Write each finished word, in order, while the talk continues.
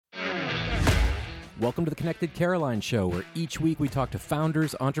Welcome to the Connected Caroline Show, where each week we talk to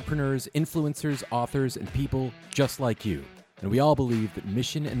founders, entrepreneurs, influencers, authors, and people just like you. And we all believe that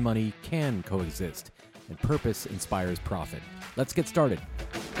mission and money can coexist, and purpose inspires profit. Let's get started.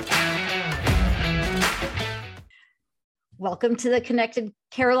 Welcome to the Connected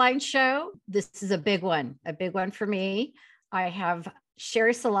Caroline Show. This is a big one for me. I have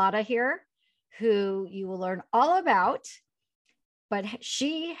Sheri Salata here, who you will learn all about, but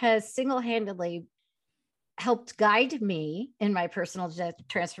she has single-handedly helped guide me in my personal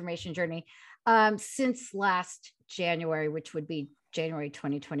transformation journey since last January, which would be January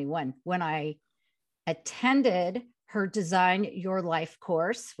 2021, when I attended her Design Your Life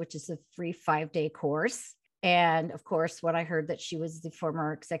course, which is a free 5-day course. And of course, when I heard that she was the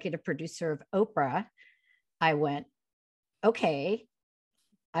former executive producer of Oprah, I went, okay,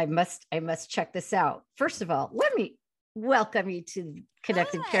 I must check this out. First of all, let me welcome you to the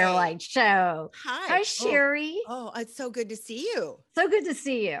Connected Caroline Show. Hi, Sheri. Oh, it's so good to see you. So good to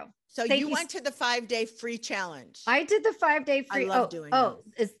see you. So you went to the 5-day free challenge. I did the 5-day free. I love doing that.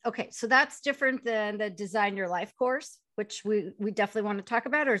 Okay. So that's different than the Design Your Life course, which we definitely want to talk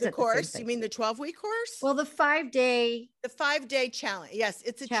about, or is it course? The same thing? You mean the 12-week course? Well, the 5-day. The 5-day challenge. Yes,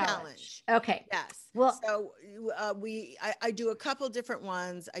 it's a challenge. Okay. Yes. Well, so I do a couple different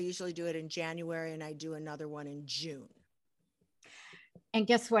ones. I usually do it in January, and I do another one in June. And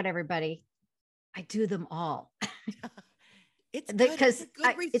guess what, everybody? I do them all. It's good. It's a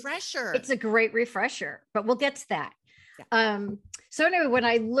good refresher. It's a great refresher, but we'll get to that. Yeah. So anyway, when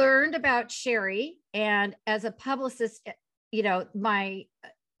I learned about Sheri, and as a publicist, you know, my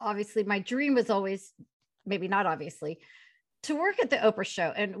dream was always, maybe not obviously, to work at the Oprah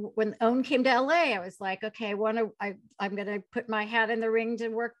show. And when Own came to LA, I was like, okay, I'm going to put my hat in the ring to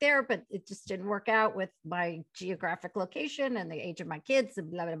work there, but it just didn't work out with my geographic location and the age of my kids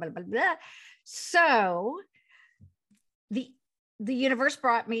and blah, blah, blah, blah, blah. So the universe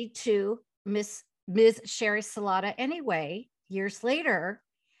brought me to Ms. Sheri Salata anyway, years later,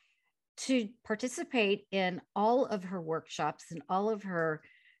 to participate in all of her workshops and all of her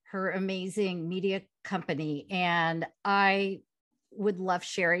amazing media company. And I would love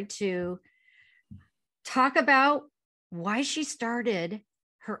Sheri to talk about why she started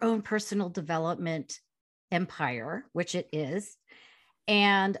her own personal development empire, which it is.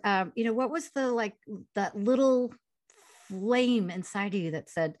 And, what was that little flame inside of you that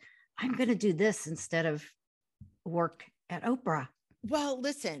said, I'm going to do this instead of work at Oprah? Well,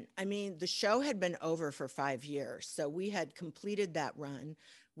 listen, I mean, the show had been over for 5 years. So we had completed that run.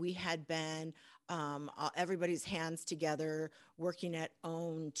 We had been everybody's hands together working at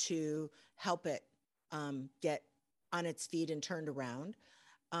OWN to help it get on its feet and turned around.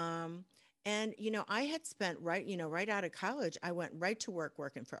 And, I had spent right out of college, I went right to work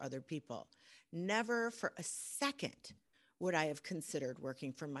working for other people. Never for a second would I have considered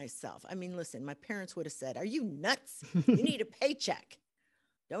working for myself. I mean, listen, my parents would have said, are you nuts? You need a paycheck.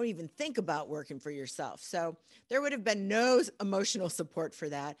 Don't even think about working for yourself. So there would have been no emotional support for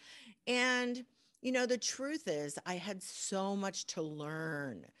that. And, the truth is I had so much to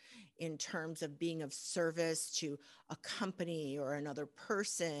learn in terms of being of service to a company or another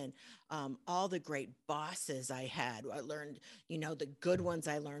person. All the great bosses I had, I learned, the good ones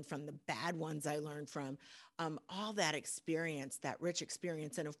I learned from, the bad ones I learned from, all that experience, that rich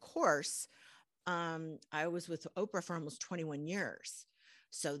experience. And of course, I was with Oprah for almost 21 years.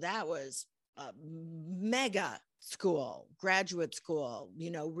 So that was a mega school, graduate school,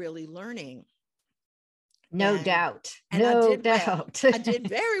 really learning. No doubt. I did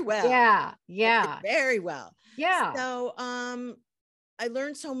very well. Yeah. Very well. Yeah. So I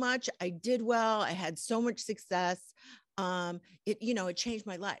learned so much. I did well. I had so much success. It changed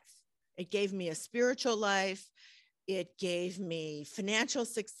my life. It gave me a spiritual life. It gave me financial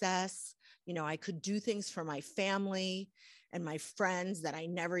success. I could do things for my family and my friends that I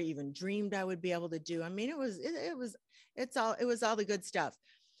never even dreamed I would be able to do. I mean, it was all the good stuff.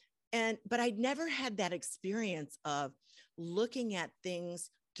 But I'd never had that experience of looking at things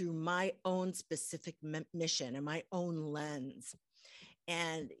through my own specific mission and my own lens.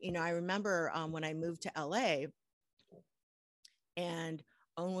 And, I remember when I moved to LA, and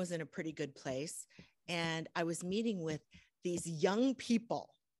OWN was in a pretty good place. And I was meeting with these young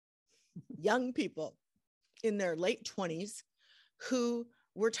people in their late 20s who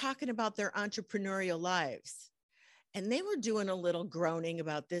were talking about their entrepreneurial lives. And they were doing a little groaning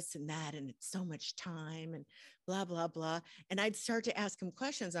about this and that, and it's so much time and blah, blah, blah. And I'd start to ask them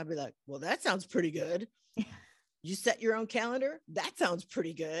questions. I'd be like, well, that sounds pretty good. You set your own calendar. That sounds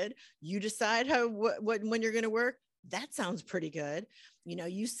pretty good. You decide when you're going to work. that sounds pretty good.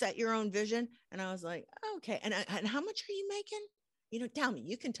 You set your own vision. And I was like, okay. And how much are you making? Tell me,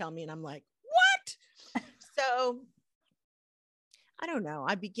 you can tell me. And I'm like, what? So I don't know.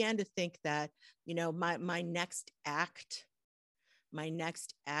 I began to think that, my next act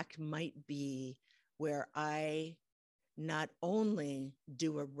might be where I not only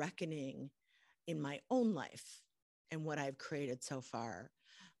do a reckoning in my own life and what I've created so far,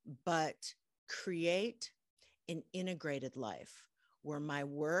 but create an integrated life where my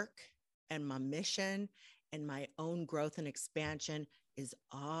work and my mission and my own growth and expansion is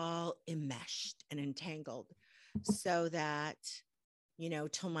all enmeshed and entangled, so that,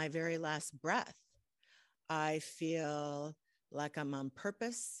 till my very last breath, I feel like I'm on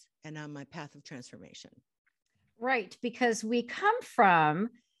purpose and on my path of transformation. Right. Because we come from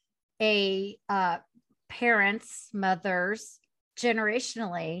a parents, mothers,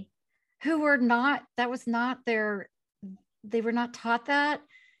 generationally, who were not, that was not their, they were not taught that.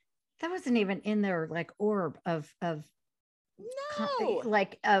 That wasn't even in their like orb of No.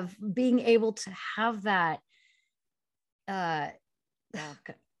 like of being able to have that. Yeah.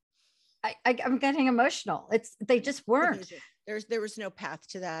 I'm getting emotional. They just weren't. There was no path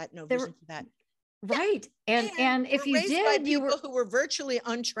to that, no vision to that. Right. And if you did, you were who were virtually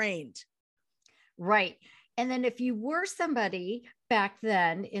untrained. Right. And then if you were somebody back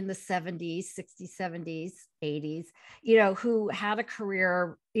then in the 70s, 60s, 70s, 80s, who had a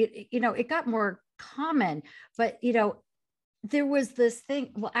career, it got more common, but, there was this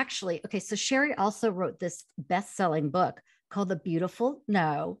thing. Well, actually, okay. So Sheri also wrote this best-selling book called The Beautiful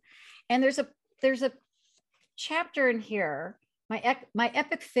No. And there's a chapter in here, my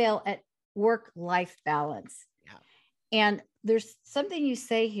epic fail at work-life balance. Yeah. And there's something you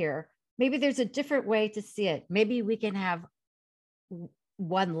say here. Maybe there's a different way to see it. Maybe we can have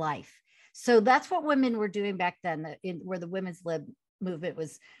one life. So that's what women were doing back then, where the women's lib movement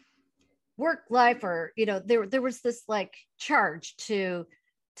was work life, or, there was this like charge to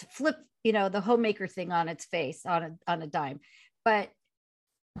flip, the homemaker thing on its face on a dime, but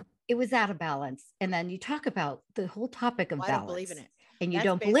it was out of balance. And then you talk about the whole topic of balance. I don't believe in it. And you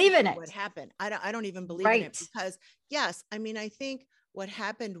don't believe in it. What happened? I don't even believe in it, because yes, I mean, I think what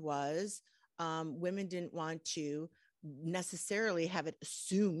happened was women didn't want to necessarily have it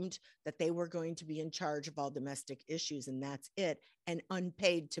assumed that they were going to be in charge of all domestic issues, and that's it, and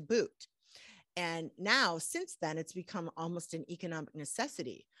unpaid to boot. And now, since then, it's become almost an economic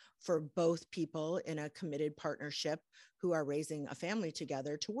necessity for both people in a committed partnership who are raising a family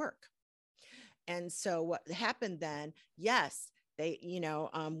together to work. And so what happened then, yes, they,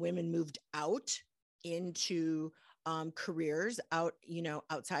 women moved out into careers out,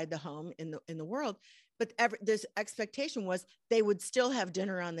 outside the home in the world. But this expectation was they would still have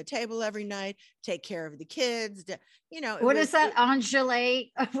dinner on the table every night, take care of the kids. What is that? Angele,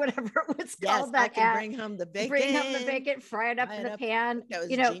 whatever it was called. Yes, I can bring home the bacon. Fry it up in the pan. That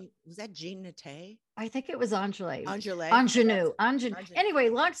was was that Jean Naté? I think it was Angele. Ingenue. Anyway,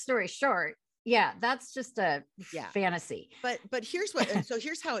 long story short, yeah, that's just a fantasy. But here's what, and so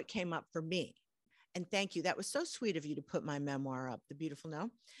here's how it came up for me. And thank you. That was so sweet of you to put my memoir up, The Beautiful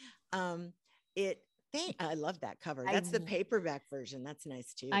No. I love that cover. That's the paperback version. That's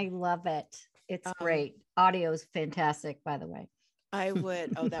nice too. I love it. It's great. Audio is fantastic, by the way. I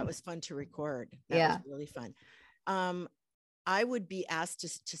would. Oh, that was fun to record. That was really fun. I would be asked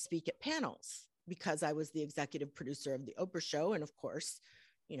to speak at panels because I was the executive producer of the Oprah show. And of course,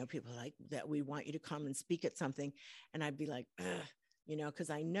 people like that, we want you to come and speak at something. And I'd be like, because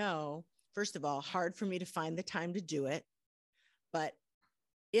I know, first of all, hard for me to find the time to do it. But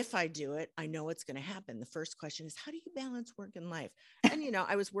if I do it, I know it's going to happen. The first question is, how do you balance work and life? And,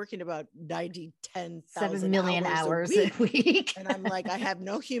 I was working about 7 million hours a week. And I'm like, I have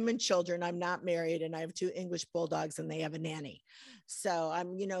no human children. I'm not married. And I have 2 English bulldogs and they have a nanny. So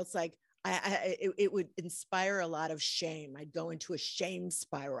I'm, it's like, it would inspire a lot of shame. I'd go into a shame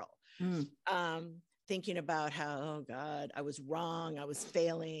spiral, thinking about how, oh God, I was wrong. I was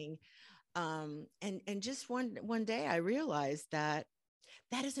failing. And just one day I realized that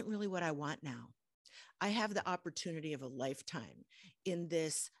isn't really what I want now. I have the opportunity of a lifetime in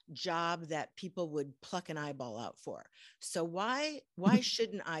this job that people would pluck an eyeball out for. So why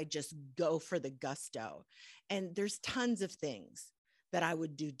shouldn't I just go for the gusto? And there's tons of things that I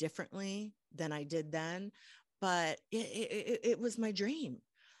would do differently than I did then, but it was my dream.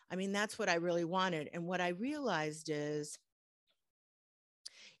 I mean, that's what I really wanted. And what I realized is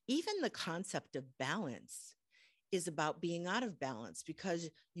even the concept of balance is about being out of balance, because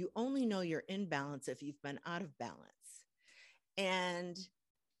you only know you're in balance if you've been out of balance. And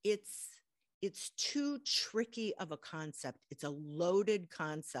it's it's too tricky of a concept. It's a loaded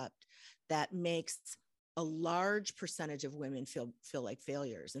concept that makes a large percentage of women feel like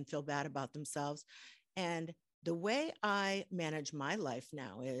failures and feel bad about themselves. And the way I manage my life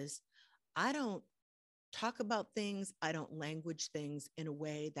now is I don't talk about things, I don't language things in a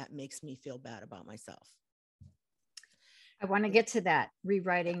way that makes me feel bad about myself. I want to get to that,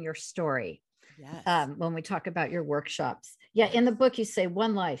 rewriting your story. Yes. When we talk about your workshops. Yeah. In the book, you say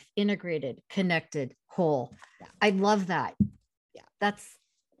one life, integrated, connected, whole. Yeah. I love that. Yeah. That's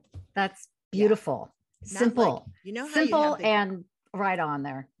beautiful. Yeah. Simple. Like, you know how simple and right on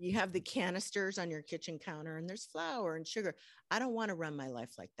there. You have the canisters on your kitchen counter and there's flour and sugar. I don't want to run my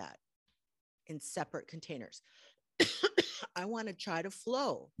life like that in separate containers. I want to try to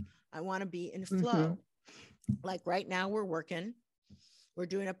flow. I want to be in flow. Mm-hmm. Like right now we're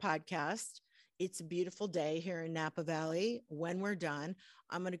doing a podcast. It's a beautiful day here in Napa Valley. When we're done,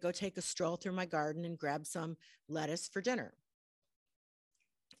 I'm going to go take a stroll through my garden and grab some lettuce for dinner.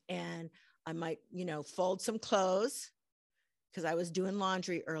 And I might, fold some clothes because I was doing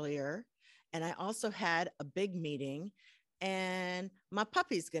laundry earlier. And I also had a big meeting and my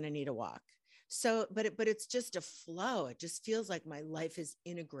puppy's going to need a walk. So, but it's just a flow. It just feels like my life is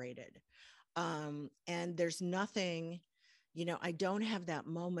integrated. And there's nothing, I don't have that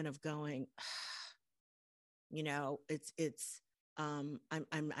moment of going, I'm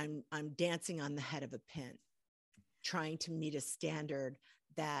dancing on the head of a pin, trying to meet a standard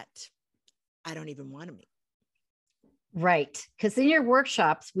that I don't even want to meet. Right. Because in your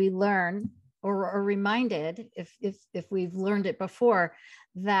workshops, we learn or are reminded, if we've learned it before,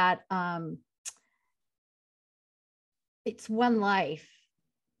 that it's one life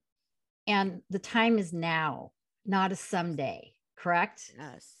and the time is now, not a someday, correct?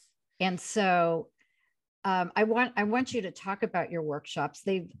 Yes. And so I want you to talk about your workshops.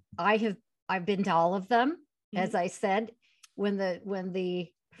 I've been to all of them. Mm-hmm. As I said, when the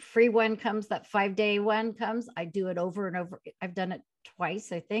free one comes, that 5-day one comes, I do it over and over. I've done it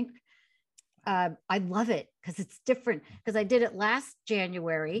twice, I think. I love it because it's different, because I did it last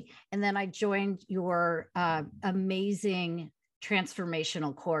January and then I joined your amazing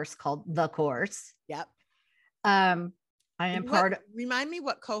transformational course called The Course. Yep. I am remind me,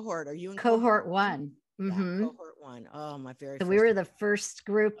 what cohort are you in? Cohort 1. Mm-hmm. Yeah, cohort 1. Oh, my very first. We were the first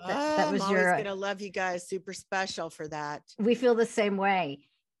group that was I'm always gonna love you guys. Super special for that. We feel the same way.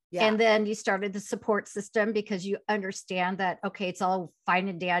 Yeah. And then you started the support system because you understand that, okay, it's all fine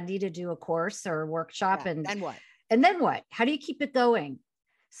and dandy to do a course or a workshop. Yeah. And what? And then what? How do you keep it going?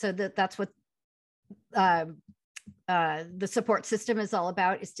 So that's what the support system is all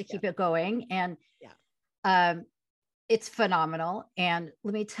about, is to keep it going. And it's phenomenal. And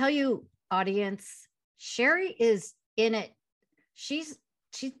let me tell you, audience, Sheri is in it. She's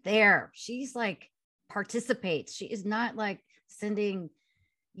there. She's like participates. She is not like sending,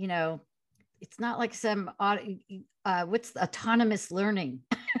 it's not like some what's autonomous learning.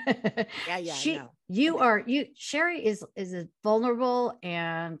 Sheri is vulnerable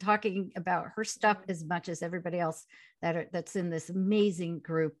and talking about her stuff as much as everybody else that's in this amazing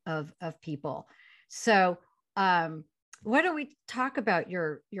group of people. So why don't we talk about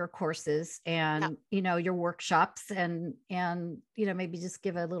your courses and your workshops and maybe just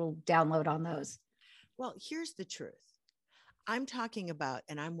give a little download on those. Well, here's the truth. I'm talking about,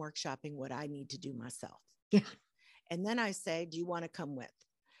 and I'm workshopping what I need to do myself. Yeah. And then I say, do you want to come with?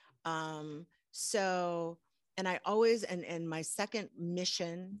 So, and I always, and my second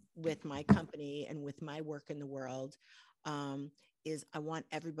mission with my company and with my work in the world, is I want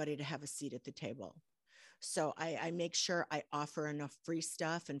everybody to have a seat at the table. So I make sure I offer enough free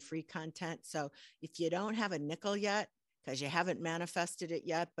stuff and free content. So if you don't have a nickel yet, because you haven't manifested it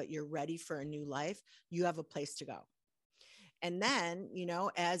yet, but you're ready for a new life, you have a place to go. And then,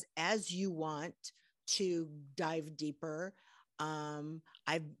 as you want to dive deeper,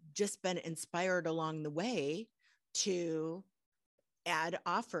 I've just been inspired along the way to add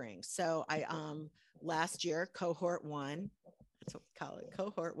offerings. So I, last year, cohort 1, that's what we call it,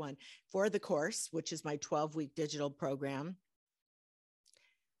 cohort 1 for the course, which is my 12-week digital program.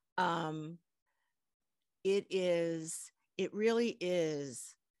 It really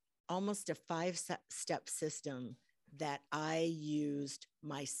is almost a 5-step system that I used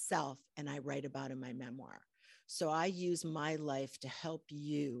myself and I write about in my memoir. So I use my life to help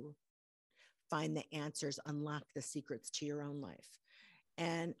you find the answers, unlock the secrets to your own life.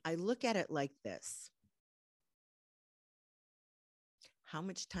 And I look at it like this. How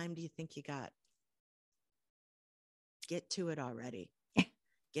much time do you think you got? Get to it already.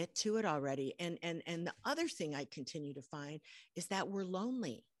 Get to it already. And the other thing I continue to find is that we're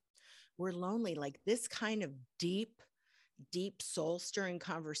lonely. we're lonely. Like this kind of deep, deep soul stirring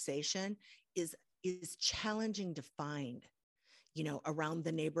conversation is challenging to find, around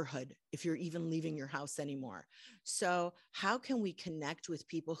the neighborhood, if you're even leaving your house anymore. So how can we connect with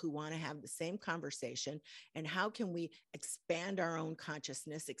people who want to have the same conversation? And how can we expand our own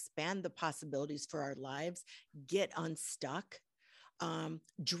consciousness, expand the possibilities for our lives, get unstuck,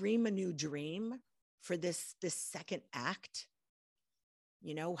 dream a new dream for this second act?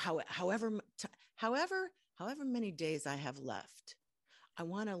 However many days I have left, I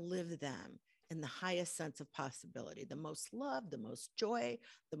want to live them in the highest sense of possibility, the most love, the most joy,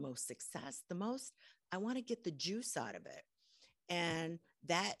 the most success, I want to get the juice out of it. And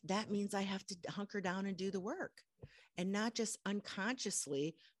that means I have to hunker down and do the work, and not just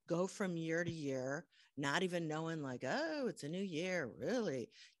unconsciously go from year to year, not even knowing like, oh, it's a new year, really.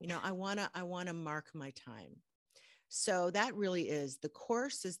 I want to mark my time. So that really is, the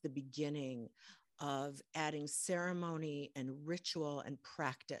course is the beginning of adding ceremony and ritual and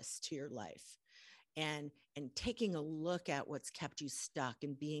practice to your life, and taking a look at what's kept you stuck,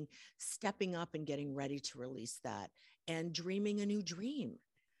 and stepping up and getting ready to release that, and dreaming a new dream,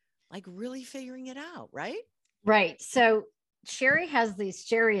 like really figuring it out. Right. So Sheri has these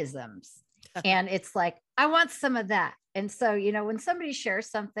Sherisms, and it's like, I want some of that. And so, when somebody shares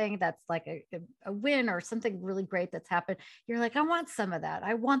something that's like a win or something really great that's happened, you're like, I want some of that.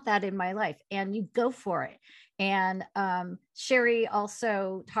 I want that in my life. And you go for it. And Sheri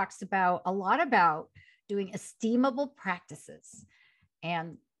also talks a lot about doing esteemable practices.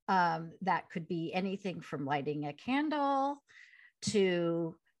 And that could be anything from lighting a candle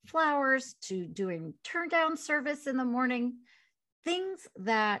to flowers to doing turn down service in the morning, things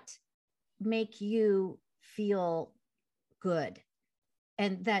that make you feel good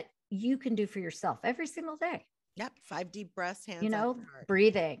and that you can do for yourself every single day. Yep. 5 deep breaths, hands on your heart.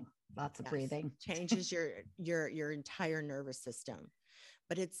 Breathing, lots of breathing changes your entire nervous system.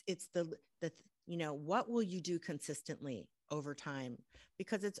 But it's the what will you do consistently over time?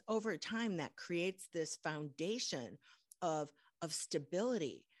 Because it's over time that creates this foundation of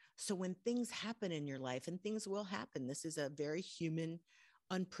stability. So when things happen in your life, and things will happen, this is a very human,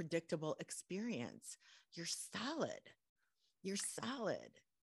 unpredictable experience. You're solid.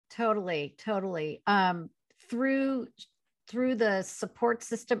 Totally. Through the support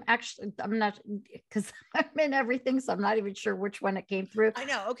system. Actually, I'm not, because I'm in everything, so I'm not even sure which one it came through. I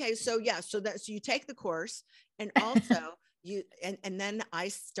know. Okay. So so you take the course, and also and then I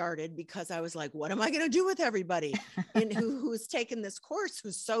started, because I was like, what am I going to do with everybody who's taken this course,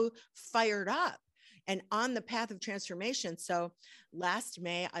 who's so fired up and on the path of transformation? So last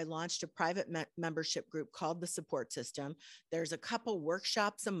May, I launched a private membership group called the Support System. There's a couple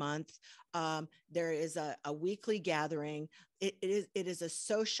workshops a month. There is a weekly gathering. It is a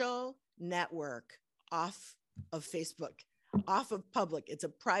social network off of Facebook, off of public. It's a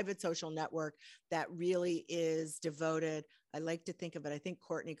private social network that really is devoted. I like to think of it, I think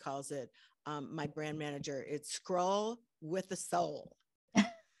Courtney calls it, my brand manager, it's scroll with a soul.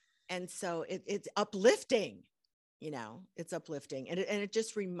 And so it's uplifting, it's uplifting. And it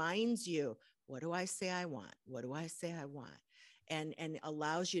just reminds you, what do I say I want? What do I say I want? And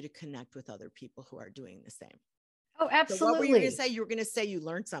allows you to connect with other people who are doing the same. Oh, absolutely. So what were you going to say? You were going to say you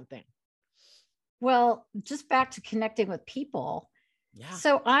learned something. Well, just back to connecting with people. Yeah.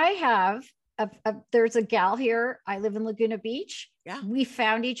 So I have, there's a gal here. I live in Laguna Beach. Yeah. We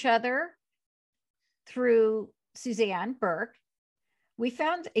found each other through Suzanne Burke. We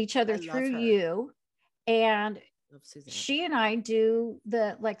found each other through you. And she and I do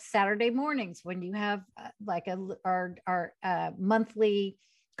the Saturday mornings when you have our monthly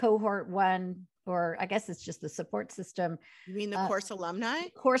cohort one, or I guess it's just the support system. You mean the course alumni?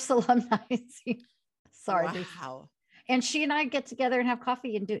 Course alumni. Sorry. Wow. And she and I get together and have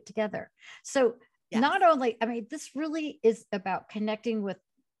coffee and do it together. So not only, this really is about connecting with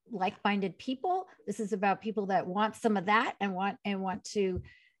like-minded people. This is about people that want some of that and want to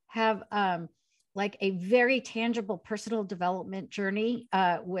have a very tangible personal development journey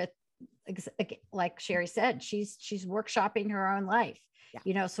with, like Sheri said, she's workshopping her own life.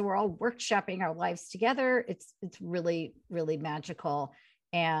 Yeah. So we're all workshopping our lives together. It's really, really magical.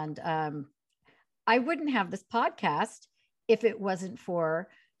 And I wouldn't have this podcast if it wasn't for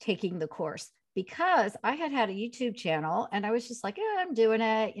taking the course, because I had a YouTube channel and I was just like, yeah, I'm doing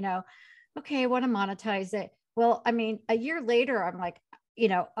it, okay, I want to monetize it. Well, a year later, I'm like,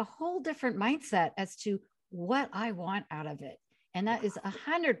 a whole different mindset as to what I want out of it. And that is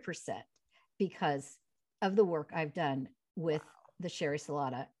 100% because of the work I've done with the Sheri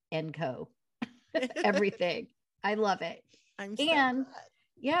Salata and Co. Everything. I love it. I'm so glad.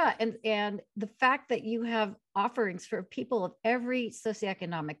 Yeah. And the fact that you have offerings for people of every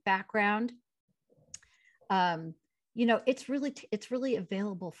socioeconomic background, you know, it's really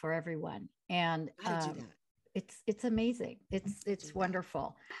available for everyone. And Gotta do that. it's amazing. It's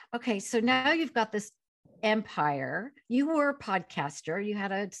wonderful. Okay. So now you've got this empire. You were a podcaster. You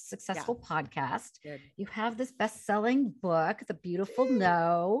had a successful podcast. Good. You have this best-selling book, The Beautiful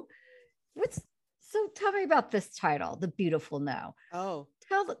No. So tell me about this title, The Beautiful No. Oh,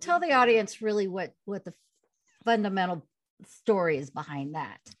 Tell the audience really what the fundamental story is behind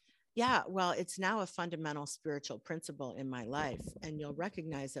that. yeah. Well, it's now a fundamental spiritual principle in my life. And you'll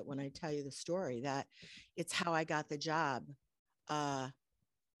recognize it when I tell you the story, that it's how I got the job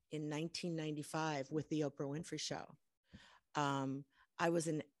in 1995 with the Oprah Winfrey Show. I was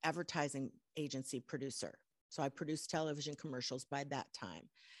an advertising agency producer. So I produced television commercials by that time.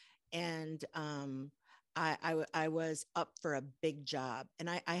 And I was up for a big job. And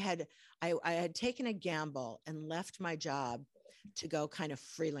I had taken a gamble and left my job to go kind of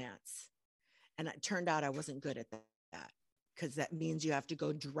freelance. And it turned out I wasn't good at that, because that means you have to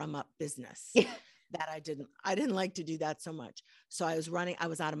go drum up business. Yeah. That I didn't like to do that so much. So I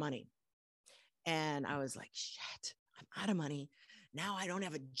was out of money. And I was like, shit, I'm out of money. Now I don't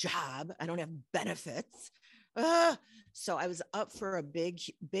have a job. I don't have benefits. So I was up for a big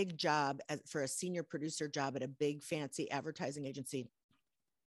job for a senior producer job at a big fancy advertising agency.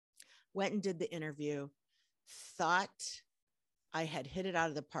 Went and did the interview, thought I had hit it out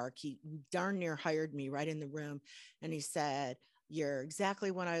of the park. He darn near hired me right in the room. And he said, you're exactly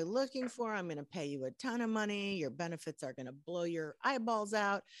what I'm looking for. I'm going to pay you a ton of money. Your benefits are going to blow your eyeballs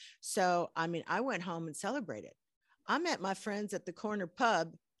out. So, I mean, I went home and celebrated. I met my friends at the corner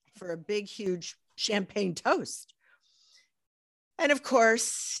pub for a big, huge champagne toast. And of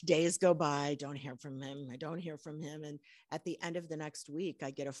course, days go by, don't hear from him. I don't hear from him. And at the end of the next week, I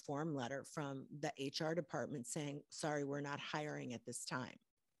get a form letter from the HR department saying, sorry, we're not hiring at this time.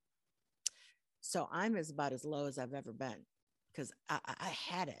 So I'm about as low as I've ever been, because I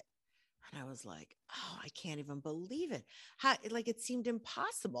had it. And I was like, oh, I can't even believe it. It seemed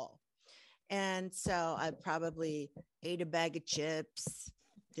impossible. And so I probably ate a bag of chips,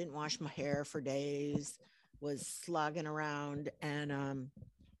 didn't wash my hair for days, was slogging around, and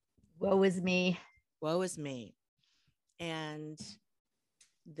Woe is me. And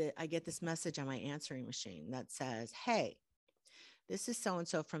I get this message on my answering machine that says, hey, this is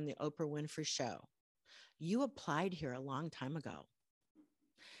so-and-so from the Oprah Winfrey Show. You applied here a long time ago.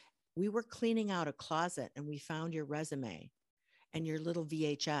 We were cleaning out a closet and we found your resume and your little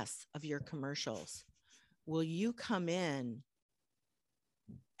VHS of your commercials. Will you come in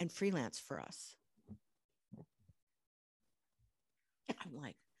and freelance for us? I'm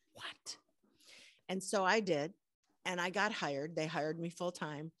like, what? And so I did, and I got hired. They hired me full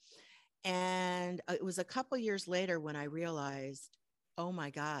time. And it was a couple years later when I realized, oh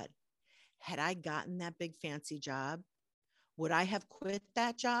my God, had I gotten that big fancy job, would I have quit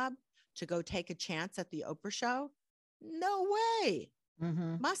that job to go take a chance at the Oprah Show? No way.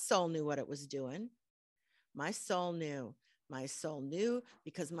 Mm-hmm. My soul knew what it was doing. My soul knew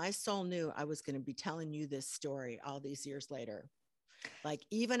because my soul knew I was going to be telling you this story all these years later. Like,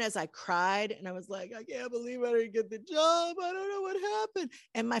 even as I cried and I was like, I can't believe I didn't get the job. I don't know what happened.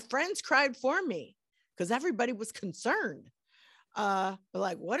 And my friends cried for me because everybody was concerned.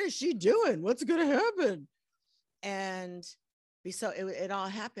 Like, what is she doing? What's going to happen? And so it all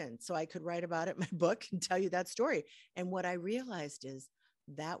happened. So I could write about it in my book and tell you that story. And what I realized is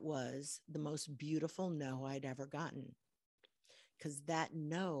that was the most beautiful no I'd ever gotten, because that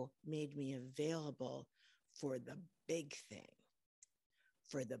no made me available for the big thing,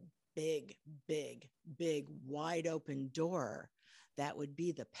 for the big, big, big, wide open door that would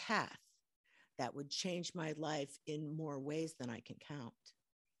be the path that would change my life in more ways than I can count.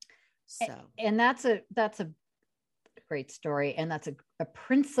 So, and that's a great story. And that's a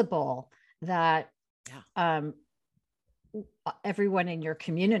principle that everyone in your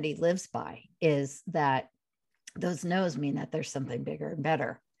community lives by, is that those no's mean that there's something bigger and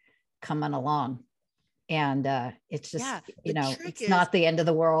better coming along. And it's just, it's not the end of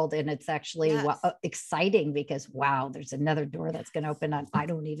the world. And it's actually exciting because, wow, there's another door that's going to open up. I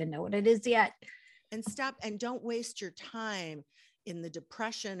don't even know what it is yet. And stop and don't waste your time in the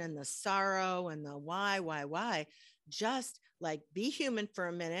depression and the sorrow and the why. Just like, be human for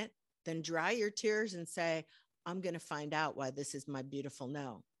a minute, then dry your tears and say, I'm going to find out why this is my beautiful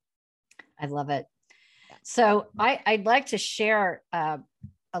no. I love it. Yeah. So I'd like to share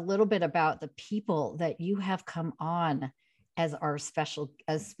a little bit about the people that you have come on as our special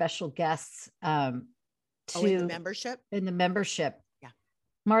guests in the membership. Yeah.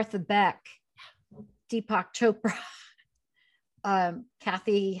 Martha Beck, Deepak Chopra,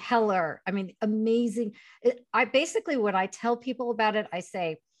 Kathy Heller. I mean, amazing. I basically, when I tell people about it, I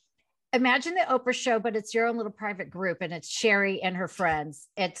say, imagine the Oprah show, but it's your own little private group, and it's Sheri and her friends.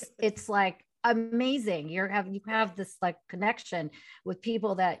 It's like amazing. You have this like connection with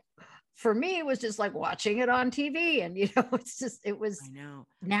people that, for me, it was just like watching it on TV, and it was. I know.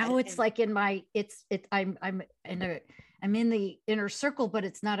 Now it's like in my I'm in the inner circle, but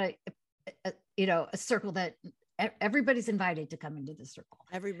it's not a circle that everybody's invited to come into the circle.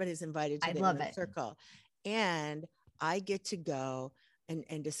 Everybody's invited to the inner circle, and I get to go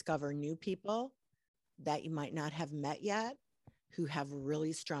and discover new people that you might not have met yet, who have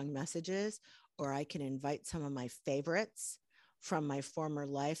really strong messages, or I can invite some of my favorites from my former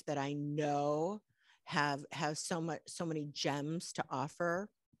life that I know have so many gems to offer.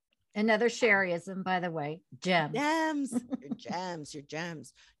 Another Sheriism, by the way, gems. Your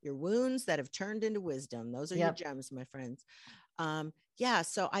gems, your wounds that have turned into wisdom. Those are your gems, my friends.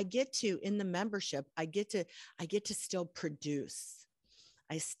 So I get to, in the membership, I get to still produce.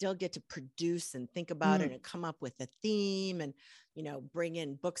 I still get to produce and think about it and come up with a theme and, bring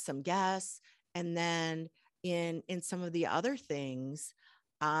in, book some guests. And then in some of the other things,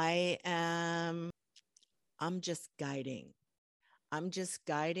 I'm just guiding. I'm just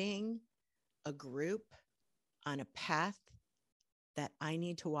guiding a group on a path that I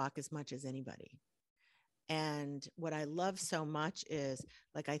need to walk as much as anybody. And what I love so much is,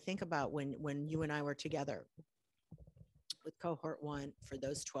 like, I think about when you and I were together with cohort 1 for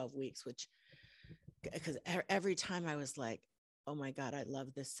those 12 weeks, because every time I was like, oh my God, I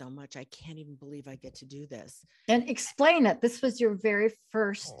love this so much. I can't even believe I get to do this. And explain it. This was your very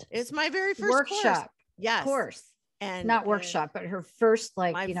first. It's my very first workshop. Course. Yes. Course. And not workshop, but her first,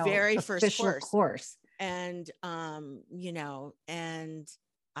 very first course. And, and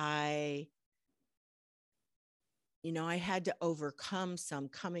I had to overcome some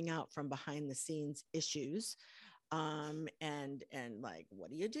coming out from behind the scenes issues. And like, what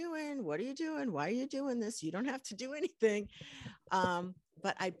are you doing? What are you doing? Why are you doing this? You don't have to do anything.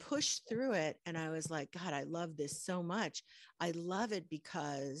 But I pushed through it, and I was like, God, I love this so much. I love it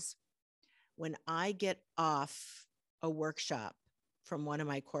because when I get off a workshop from one of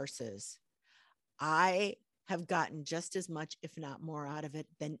my courses, I have gotten just as much, if not more, out of it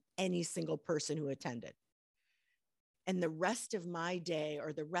than any single person who attended. And the rest of my day,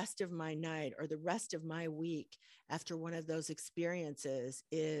 or the rest of my night, or the rest of my week after one of those experiences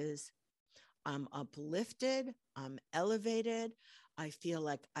is I'm uplifted, I'm elevated, I feel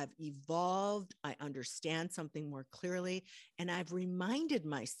like I've evolved, I understand something more clearly, and I've reminded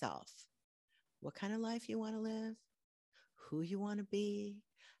myself what kind of life you want to live, who you want to be,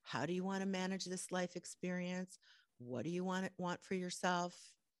 how do you want to manage this life experience, what do you want for yourself,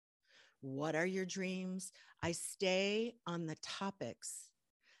 what are your dreams. I stay on the topics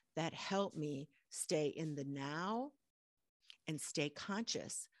that help me stay in the now and stay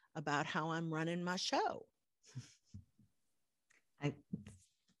conscious about how I'm running my show.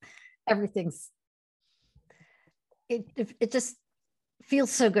 It just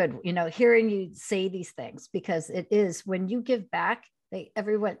feels so good, hearing you say these things, because it is, when you give back,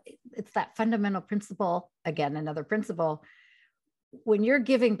 it's that fundamental principle, again, another principle. When you're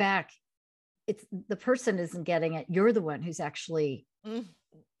giving back, it's the person isn't getting it. You're the one who's actually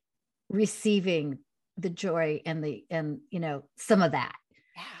receiving the joy and some of that.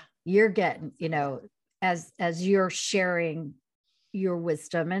 Yeah. You're getting, as you're sharing your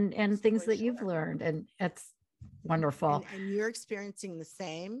wisdom and things that you've learned, and it's wonderful. And you're experiencing the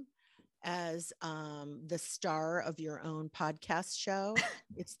same as the star of your own podcast show.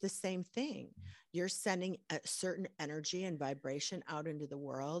 It's the same thing. You're sending a certain energy and vibration out into the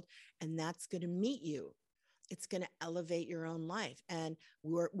world, and that's going to meet you. It's going to elevate your own life. And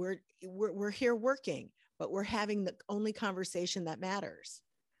we're here working, but we're having the only conversation that matters.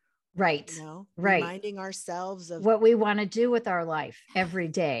 Right. Right. Reminding ourselves of what we want to do with our life every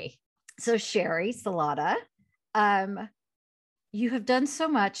day. So Sheri Salata, you have done so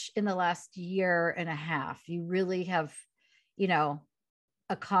much in the last year and a half. You really have,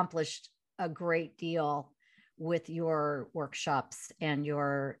 accomplished a great deal with your workshops and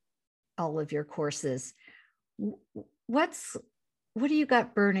all of your courses. What do you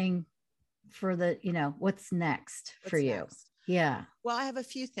got burning for what's next for you? Next? Yeah. Well, I have a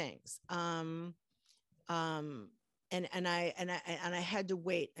few things. And I had to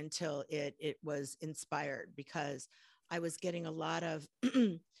wait until it was inspired, because I was getting a lot of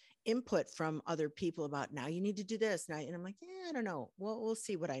input from other people about, now you need to do this. And I'm like, I don't know. Well, we'll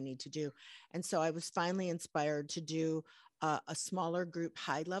see what I need to do. And so I was finally inspired to do a smaller group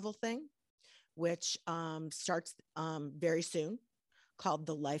high level thing, which starts very soon, called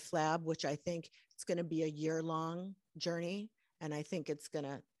the Life Lab, which I think it's going to be a year-long journey. And I think it's going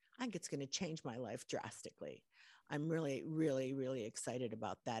to change my life drastically. I'm really, really, really excited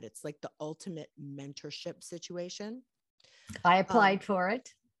about that. It's like the ultimate mentorship situation. I applied for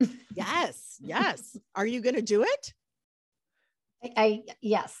it. Yes. Yes. Are you going to do it?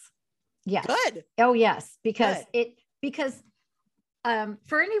 Yes. Yes. Good. Oh, yes. Because Good.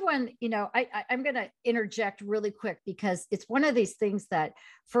 for anyone, I'm going to interject really quick, because it's one of these things that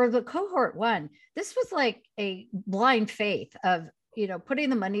for the cohort 1, this was like a blind faith of, putting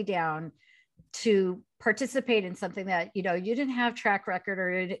the money down to participate in something that, you didn't have track record, or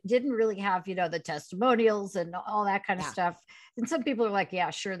it didn't really have, the testimonials and all that kind of stuff. And some people are like, yeah,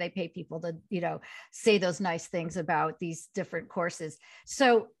 sure. They pay people to, say those nice things about these different courses.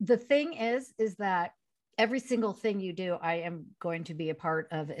 So the thing is that every single thing you do, I am going to be a part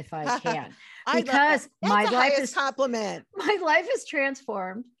of if I can, because my life is compliment. My life is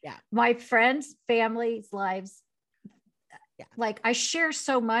transformed. Yeah. My friends, families' lives. Yeah. Like I share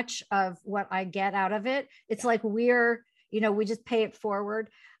so much of what I get out of it. It's like we just pay it forward.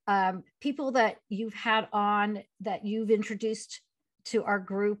 People that you've had on, that you've introduced to our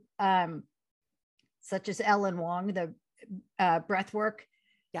group, such as Ellen Wong, the breathwork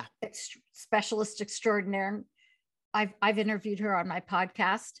specialist extraordinaire. I've interviewed her on my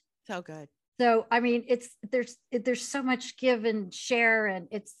podcast. So good. So, I mean, there's so much give and share, and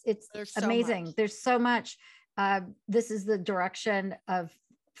it's amazing. So there's so much. This is the direction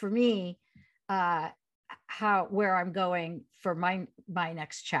for me, where I'm going for my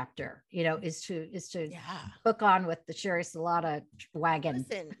next chapter, is to hook on with the Sheri Salata wagon.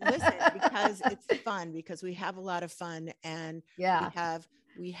 Listen, because it's fun, because we have a lot of fun, and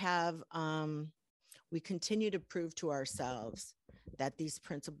we continue to prove to ourselves that these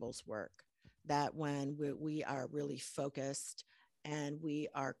principles work, that when we are really focused and we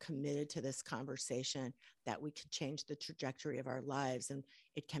are committed to this conversation, that we can change the trajectory of our lives, and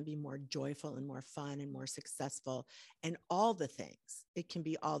it can be more joyful and more fun and more successful, and all the things. It can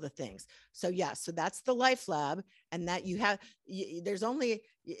be all the things. So so that's the Life Lab, and that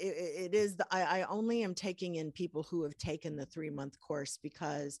I only am taking in people who have taken the 3-month course,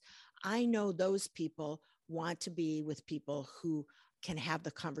 because I know those people want to be with people who can have the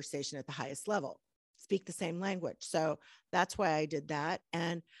conversation at the highest level, speak the same language. So that's why I did that.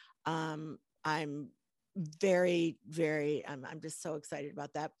 And I'm very, very, I'm just so excited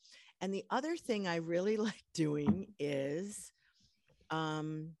about that. And the other thing I really like doing is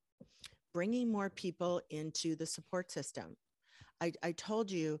bringing more people into the support system. I told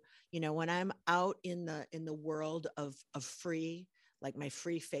you, when I'm out in the world of free, like my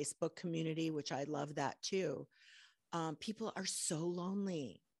free Facebook community, which I love that too. People are so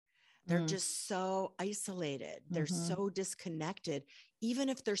lonely. They're just so isolated. They're so disconnected, even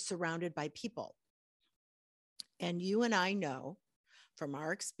if they're surrounded by people. And you and I know from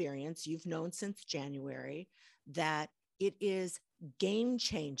our experience, you've known since January, that it is game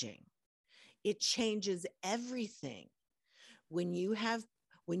changing. It changes everything when you have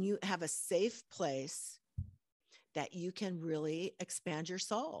a safe place that you can really expand your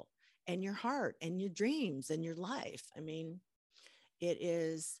soul and your heart and your dreams and your life. I mean, it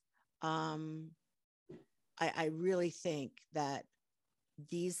is, I really think that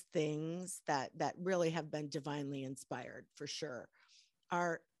these things that really have been divinely inspired, for sure,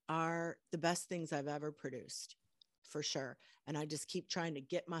 are the best things I've ever produced, for sure. And I just keep trying to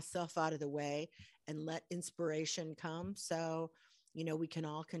get myself out of the way and let inspiration come, so we can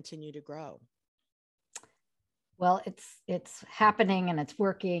all continue to grow. Well, it's happening and it's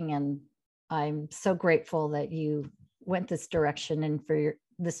working, and I'm so grateful that you went this direction and for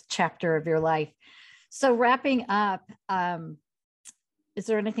this chapter of your life. So wrapping up, is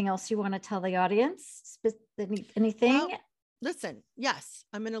there anything else you want to tell the audience? Anything? Well, listen, yes,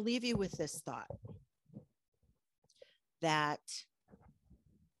 I'm going to leave you with this thought, that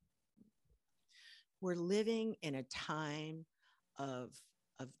we're living in a time of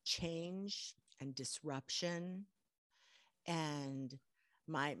change and disruption. And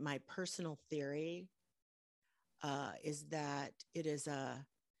my personal theory is that it is a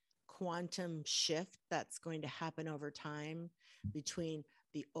quantum shift that's going to happen over time between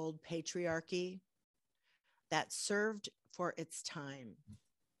the old patriarchy that served for its time,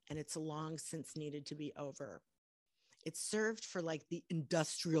 and it's long since needed to be over. It served for like the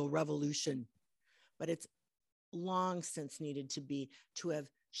Industrial Revolution, but it's long since needed to have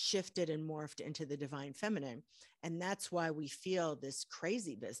shifted and morphed into the divine feminine. And that's why we feel this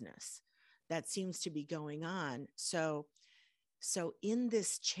crazy business that seems to be going on. So So in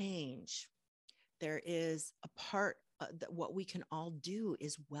this change, there is a part that what we can all do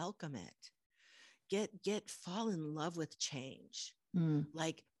is welcome it. Fall in love with change.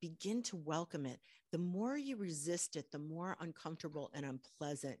 Like, begin to welcome it. The more you resist it, the more uncomfortable and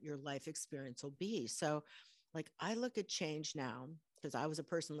unpleasant your life experience will be. So like, I look at change now, because I was a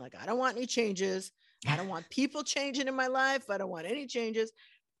person like, I don't want any changes. I don't want people changing in my life. I don't want any changes.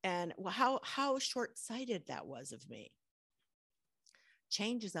 And how short-sighted that was of me.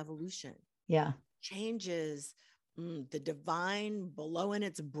 Change is evolution. Yeah. Change is the divine blowing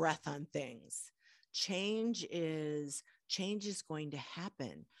its breath on things. Change is going to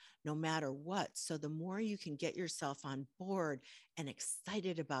happen no matter what. So the more you can get yourself on board and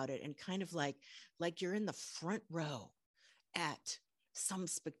excited about it, and kind of like you're in the front row at some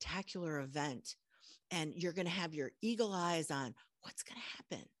spectacular event, and you're going to have your eagle eyes on what's going to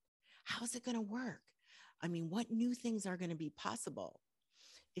happen. How's it going to work? I mean, what new things are going to be possible?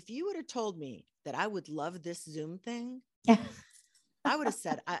 If you would have told me that I would love this Zoom thing, I would have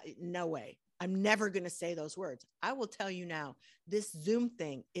said, no way. I'm never going to say those words. I will tell you now, this Zoom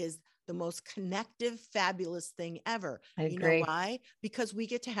thing is the most connective, fabulous thing ever. I agree. You know why? Because we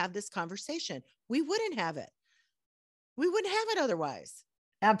get to have this conversation. We wouldn't have it. We wouldn't have it otherwise.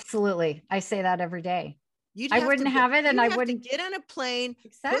 Absolutely. I say that every day. I wouldn't have it, and I wouldn't get on a plane,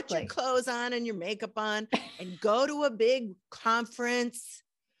 exactly. Put your clothes on and your makeup on, and go to a big conference,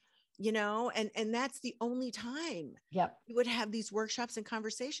 you know, and that's the only time we would have these workshops and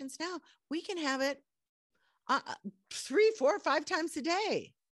conversations. Now we can have it 3, 4, 5 times a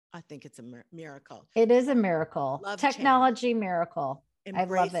day. I think it's a miracle. It is a miracle. Love technology change. Miracle.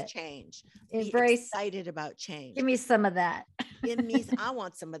 Embrace I love it. Change. Embrace. Be excited about change. Give me some of that. I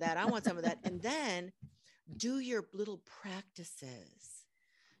want some of that. I want some of that. And then do your little practices,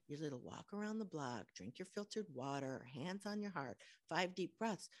 your little walk around the block, drink your filtered water, hands on your heart, 5 deep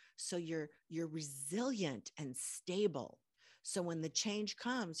breaths. So you're resilient and stable. So when the change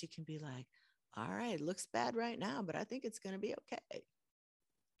comes, you can be like, all right, it looks bad right now, but I think it's going to be okay.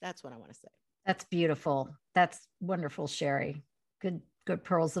 That's what I want to say. That's beautiful. That's wonderful, Sheri. Good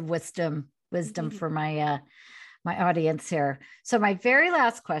pearls of wisdom for my audience here. So my very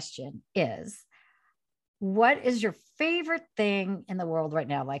last question is, what is your favorite thing in the world right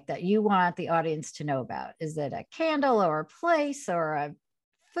now, like that you want the audience to know about? Is it a candle or a place or a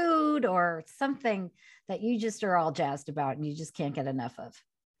food or something that you just are all jazzed about and you just can't get enough of?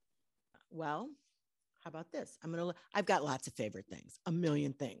 Well, how about this? I've got lots of favorite things, a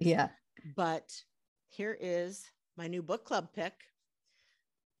million things. Yeah. But here is my new book club pick.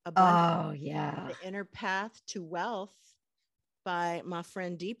 Oh, yeah. The Inner Path to Wealth by my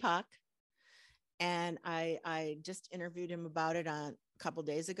friend Deepak. And I just interviewed him about it a couple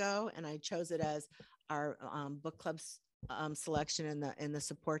days ago, and I chose it as our book club's selection in the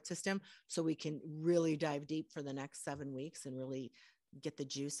support system, so we can really dive deep for the next 7 weeks and really get the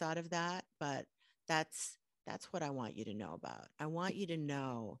juice out of that. But that's what I want you to know about. I want you to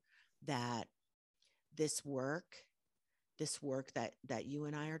know that this work that you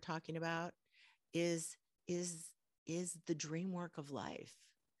and I are talking about is the dream work of life.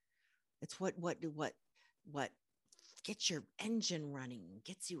 It's what gets your engine running,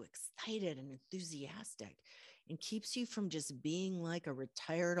 gets you excited and enthusiastic, and keeps you from just being like a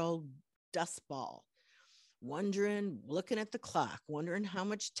retired old dust ball, looking at the clock, wondering how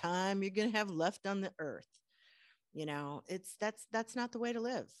much time you're going to have left on the earth. You know, that's not the way to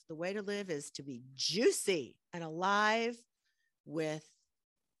live. The way to live is to be juicy and alive with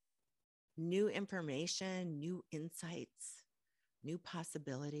new information, new insights, new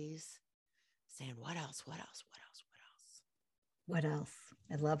possibilities, saying, what else?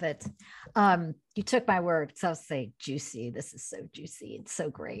 I love it. You took my word. So I'll say juicy. This is so juicy. It's so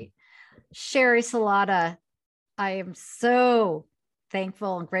great. Sheri Salata, I am so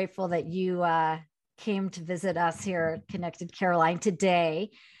thankful and grateful that you came to visit us here at Connected Caroline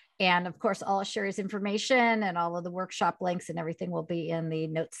today. And of course, all of Sheri's information and all of the workshop links and everything will be in the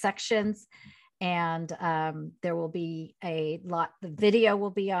notes sections. And there will be the video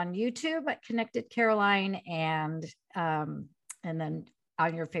will be on YouTube at Connected Caroline, and then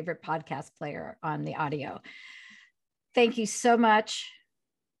on your favorite podcast player on the audio. Thank you so much.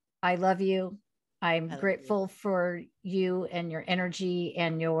 I love you. I'm grateful for you and your energy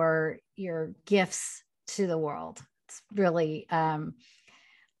and your gifts to the world. It's really,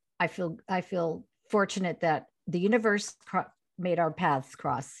 I feel fortunate that the universe made our paths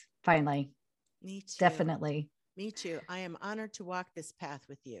cross finally. Me too. Definitely. Me too. I am honored to walk this path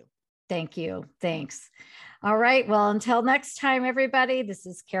with you. Thank you. Thanks. All right. Well, until next time, everybody, this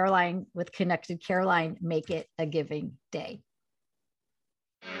is Caroline with Connected Caroline. Make it a giving day.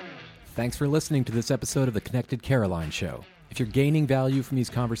 Thanks for listening to this episode of the Connected Caroline Show. If you're gaining value from these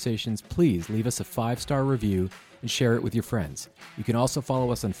conversations, please leave us a 5-star review and share it with your friends. You can also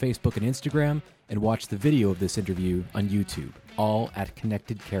follow us on Facebook and Instagram and watch the video of this interview on YouTube, all at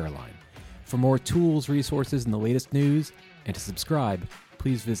Connected Caroline. For more tools, resources, and the latest news, and to subscribe,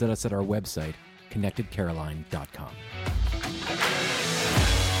 please visit us at our website, connectedcaroline.com.